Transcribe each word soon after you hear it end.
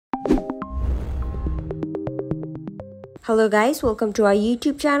Hello guys, welcome to our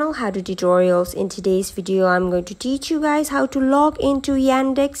YouTube channel How to Tutorials. In today's video, I'm going to teach you guys how to log into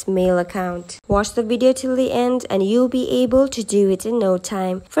Yandex Mail account. Watch the video till the end and you'll be able to do it in no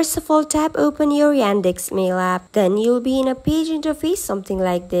time. First of all, tap open your Yandex Mail app. Then you'll be in a page interface something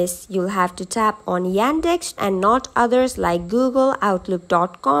like this. You'll have to tap on Yandex and not others like Google,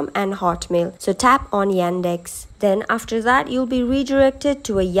 Outlook.com and Hotmail. So tap on Yandex. Then after that, you'll be redirected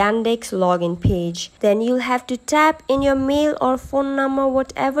to a Yandex login page. Then you'll have to tap in your mail or phone number,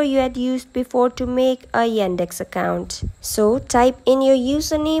 whatever you had used before to make a Yandex account. So type in your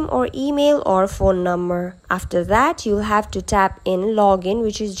username or email or phone number. After that, you'll have to tap in login,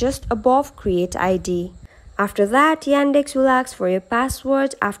 which is just above create ID. After that, Yandex will ask for your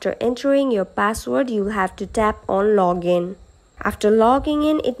password. After entering your password, you'll have to tap on login. After logging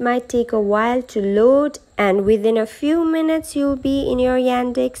in, it might take a while to load and within a few minutes you'll be in your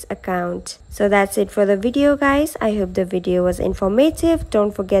Yandex account. So that's it for the video guys. I hope the video was informative.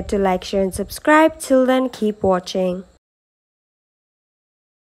 Don't forget to like, share and subscribe. Till then, keep watching.